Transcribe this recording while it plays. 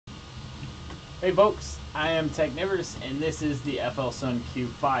Hey folks, I am Technivorous and this is the FLSun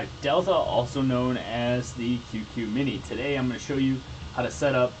Q5 Delta, also known as the QQ Mini. Today I'm going to show you how to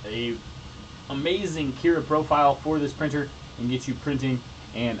set up a amazing Cura profile for this printer and get you printing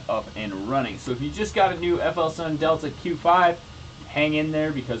and up and running. So if you just got a new FLSun Delta Q5, hang in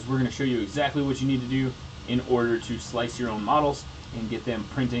there because we're going to show you exactly what you need to do in order to slice your own models and get them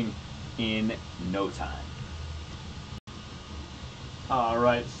printing in no time.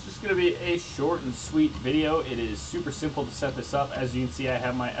 Alright, it's just going to be a short and sweet video. It is super simple to set this up. As you can see, I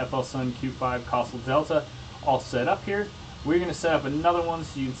have my FLSun Q5 Costal Delta all set up here. We're going to set up another one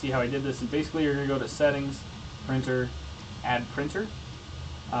so you can see how I did this. And basically you're going to go to Settings, Printer, Add Printer.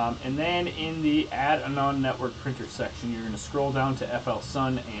 And then in the Add a Non-Network Printer section, you're going to scroll down to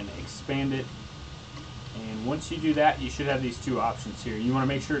FLSun and expand it. And once you do that, you should have these two options here. You want to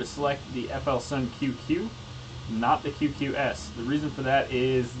make sure to select the FLSun QQ, not the QQS. The reason for that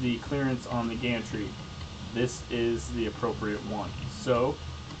is the clearance on the gantry. This is the appropriate one. So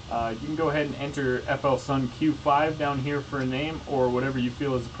you can go ahead and enter FLSun Q5 down here for a name or whatever you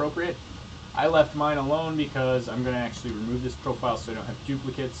feel is appropriate. I left mine alone because I'm going to actually remove this profile so I don't have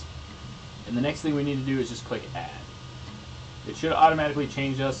duplicates. And the next thing we need to do is just click Add. It should automatically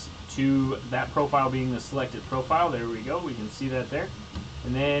change us to that profile being the selected profile. There we go. We can see that there.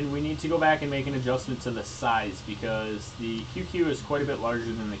 And then we need to go back and make an adjustment to the size because the QQ is quite a bit larger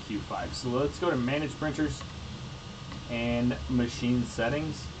than the Q5. So let's go to Manage Printers and Machine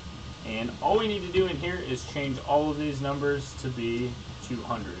Settings. And all we need to do in here is change all of these numbers to be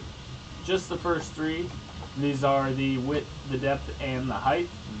 200. Just the first three. These are the width, the depth, and the height.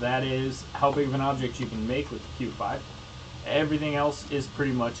 That is how big of an object you can make with the Q5. Everything else is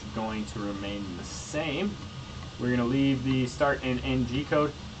pretty much going to remain the same. We're going to leave the start and end G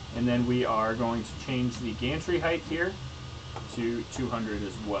code, and then we are going to change the gantry height here to 200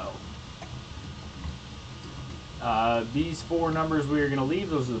 as well. These four numbers we are going to leave.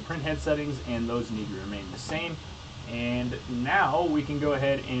 Those are the print head settings, and those need to remain the same. And now we can go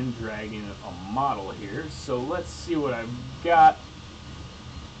ahead and drag in a model here. So let's see what I've got.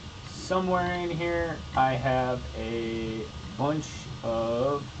 Somewhere in here I have a bunch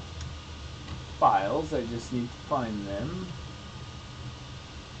of files. I just need to find them.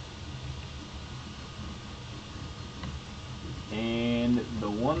 And the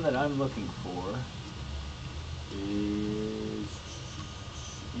one that I'm looking for is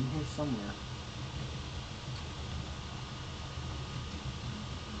in here somewhere.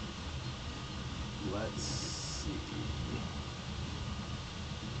 Let's see.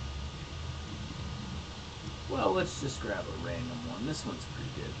 Well, let's just grab a random one. This one's pretty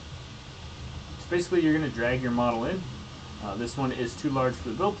good. So basically, you're going to drag your model in. This one is too large for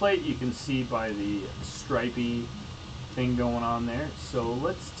the build plate. You can see by the stripy thing going on there. So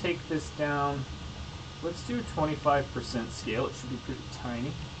let's take this down. Let's do 25% scale. It should be pretty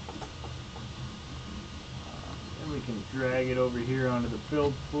tiny. Then we can drag it over here onto the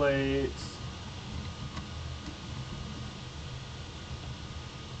build plate.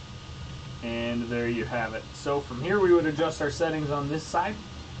 And there you have it. So from here we would adjust our settings on this side.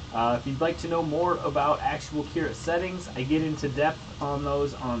 If you'd like to know more about actual Cura settings, I get into depth on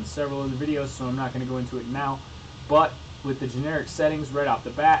those on several of the videos, so I'm not going to go into it now. But with the generic settings right off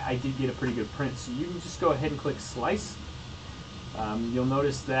the bat, I did get a pretty good print. So you can just go ahead and click Slice. You'll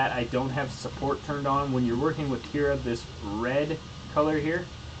notice that I don't have support turned on. When you're working with Cura, this red color here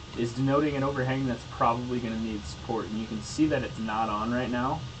is denoting an overhang that's probably going to need support. And you can see that it's not on right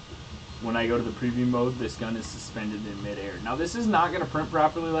now. When I go to the preview mode, this gun is suspended in midair. Now this is not going to print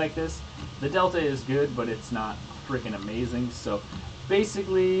properly like this. The Delta is good, but it's not freaking amazing. So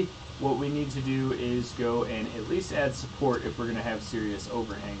basically what we need to do is go and at least add support if we're going to have serious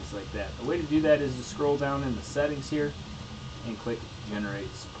overhangs like that. The way to do that is to scroll down in the settings here and click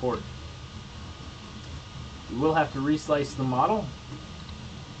Generate Support. You will have to reslice the model.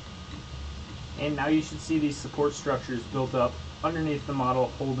 And now you should see these support structures built up underneath the model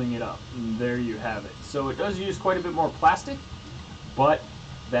holding it up. And there you have it. So it does use quite a bit more plastic, but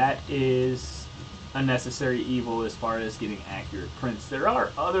that is a necessary evil as far as getting accurate prints. There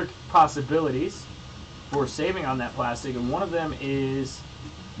are other possibilities for saving on that plastic, and one of them is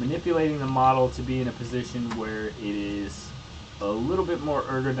manipulating the model to be in a position where it is a little bit more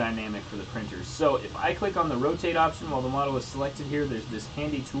ergodynamic for the printer. So if I click on the rotate option while the model is selected here, there's this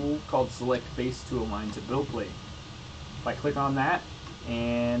handy tool called Select Face to Align to Build Plate. If I click on that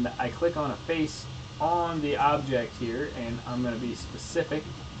and I click on a face on the object here, and I'm going to be specific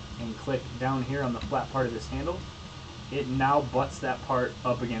and click down here on the flat part of this handle, it now butts that part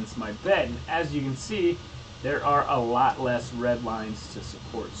up against my bed. And as you can see, there are a lot less red lines to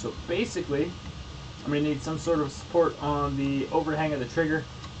support. So basically, I'm going to need some sort of support on the overhang of the trigger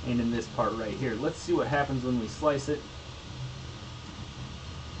and in this part right here. Let's see what happens when we slice it.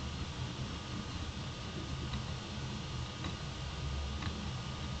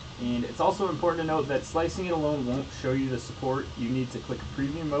 And it's also important to note that slicing it alone won't show you the support. You need to click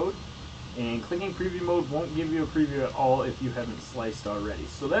preview mode, and clicking preview mode won't give you a preview at all if you haven't sliced already.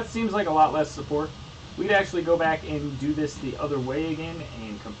 So that seems like a lot less support. We could actually go back and do this the other way again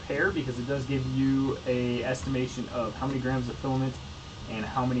and compare, because it does give you an estimation of how many grams of filament and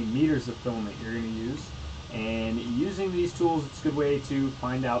how many meters of filament you're going to use. And using these tools, it's a good way to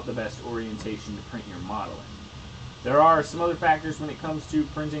find out the best orientation to print your model in. There are some other factors when it comes to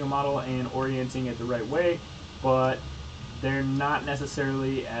printing a model and orienting it the right way, but they're not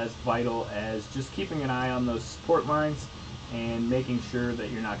necessarily as vital as just keeping an eye on those support lines and making sure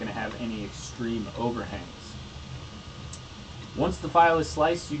that you're not going to have any extreme overhangs. Once the file is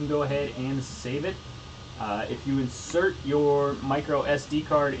sliced, you can go ahead and save it. If you insert your micro SD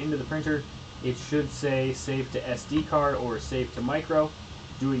card into the printer, it should say save to SD card or save to micro.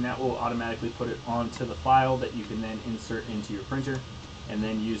 Doing that will automatically put it onto the file that you can then insert into your printer, and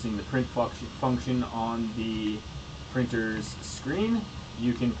then using the print function on the printer's screen,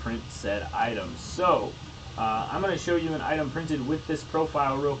 you can print said items. So I'm going to show you an item printed with this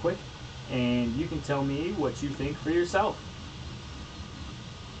profile real quick, and you can tell me what you think for yourself.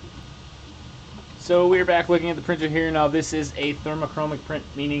 So we're back looking at the printer here. Now this is a thermochromic print,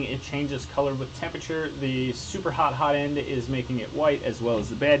 meaning it changes color with temperature. The super hot end is making it white as well as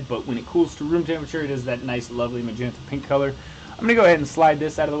the bed, but when it cools to room temperature, it is that nice lovely magenta pink color. I'm going to go ahead and slide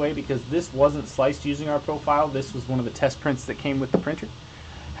this out of the way because this wasn't sliced using our profile. This was one of the test prints that came with the printer.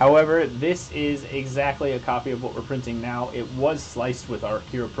 However, this is exactly a copy of what we're printing now. It was sliced with our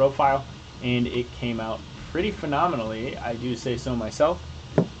Cura profile, and it came out pretty phenomenally, I do say so myself,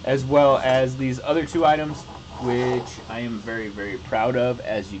 as well as these other two items, which I am very, very proud of.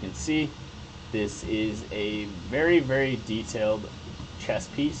 As you can see, this is a very, very detailed chess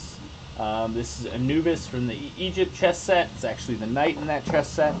piece. This is Anubis from the Egypt chess set. It's actually the knight in that chess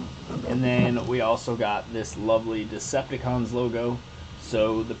set. And then we also got this lovely Decepticons logo.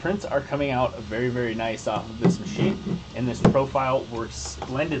 So the prints are coming out very, very nice off of this machine, and this profile works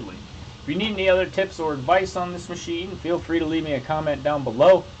splendidly. If you need any other tips or advice on this machine, feel free to leave me a comment down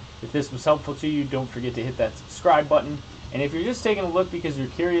below. If this was helpful to you, don't forget to hit that subscribe button. And if you're just taking a look because you're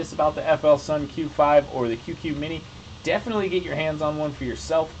curious about the FLSun Q5 or the QQ Mini, definitely get your hands on one for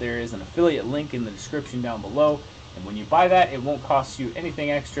yourself. There is an affiliate link in the description down below. And when you buy that, it won't cost you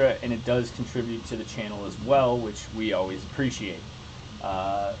anything extra, and it does contribute to the channel as well, which we always appreciate.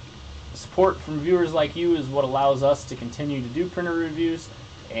 Support from viewers like you is what allows us to continue to do printer reviews,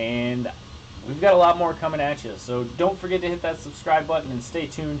 and we've got a lot more coming at you. So don't forget to hit that subscribe button and stay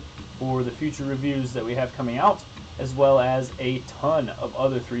tuned for the future reviews that we have coming out, as well as a ton of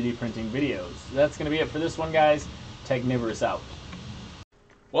other 3D printing videos. That's going to be it for this one, guys. Technivorous out.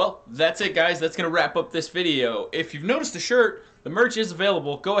 Well, that's it, guys. That's going to wrap up this video. If you've noticed the shirt, the merch is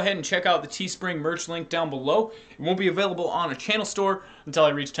available. Go ahead and check out the Teespring merch link down below. It won't be available on a channel store until I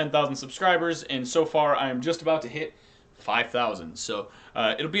reach 10,000 subscribers, and so far I am just about to hit 5,000. So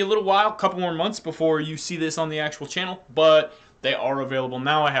it'll be a little while, a couple more months before you see this on the actual channel, but they are available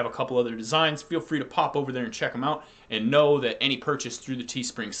now. I have a couple other designs. Feel free to pop over there and check them out, and know that any purchase through the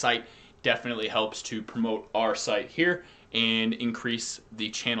Teespring site definitely helps to promote our site here and increase the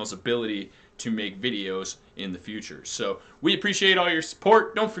channel's ability to make videos in the future. So we appreciate all your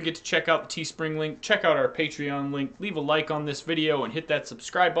support. Don't forget to check out the Teespring link, check out our Patreon link, leave a like on this video, and hit that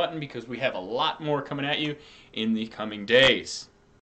subscribe button because we have a lot more coming at you in the coming days.